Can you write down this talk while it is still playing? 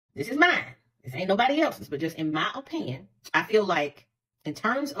this is mine. This ain't nobody else's, but just in my opinion, I feel like in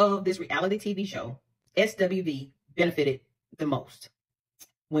terms of this reality TV show, SWV benefited the most.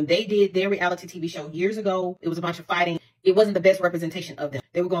 When they did their reality TV show years ago, it was a bunch of fighting. It wasn't the best representation of them.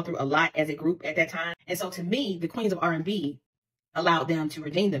 They were going through a lot as a group at that time. And so to me, the Queens of R&B allowed them to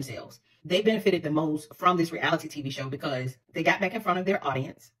redeem themselves. They benefited the most from this reality TV show because they got back in front of their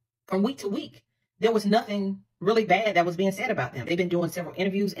audience from week to week. There was nothing really bad that was being said about them. They've been doing several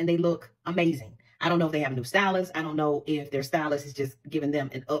interviews and they look amazing. I don't know if they have a new stylist. I don't know if their stylist is just giving them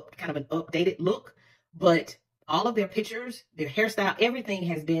an updated look, but all of their pictures, their hairstyle, everything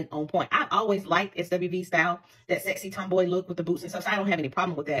has been on point. I've always liked SWV style, that sexy tomboy look with the boots and stuff. So I don't have any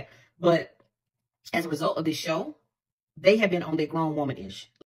problem with that. But as a result of this show, they have been on their grown woman-ish.